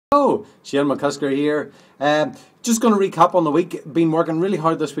Hello, Shane McCusker here. Just going to recap on the week. Been working really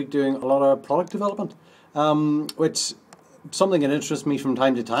hard this week doing a lot of product development, which something that interests me from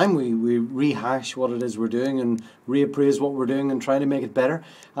time to time. We rehash what it is we're doing and reappraise what we're doing and trying to make it better.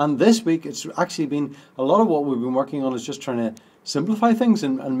 And this week it's actually been a lot of what we've been working on is just trying to simplify things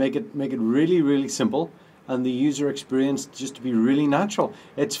and make it really, really simple, and the user experience just to be really natural.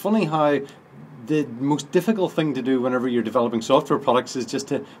 It's funny how the most difficult thing to do whenever you're developing software products is just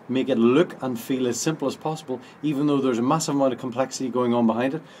to make it look and feel as simple as possible, even though there's a massive amount of complexity going on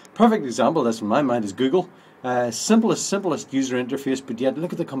behind it. Perfect example of this in my mind is Google. Simplest user interface, but yet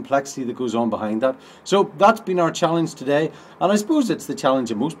look at the complexity that goes on behind that. So that's been our challenge today, and I suppose it's the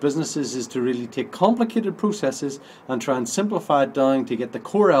challenge of most businesses, is to really take complicated processes and try and simplify it down to get the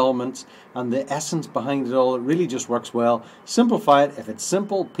core elements and the essence behind it all. It really just works well. Simplify it. If it's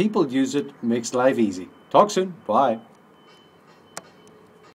simple, people use it, makes life easy. Talk soon. Bye.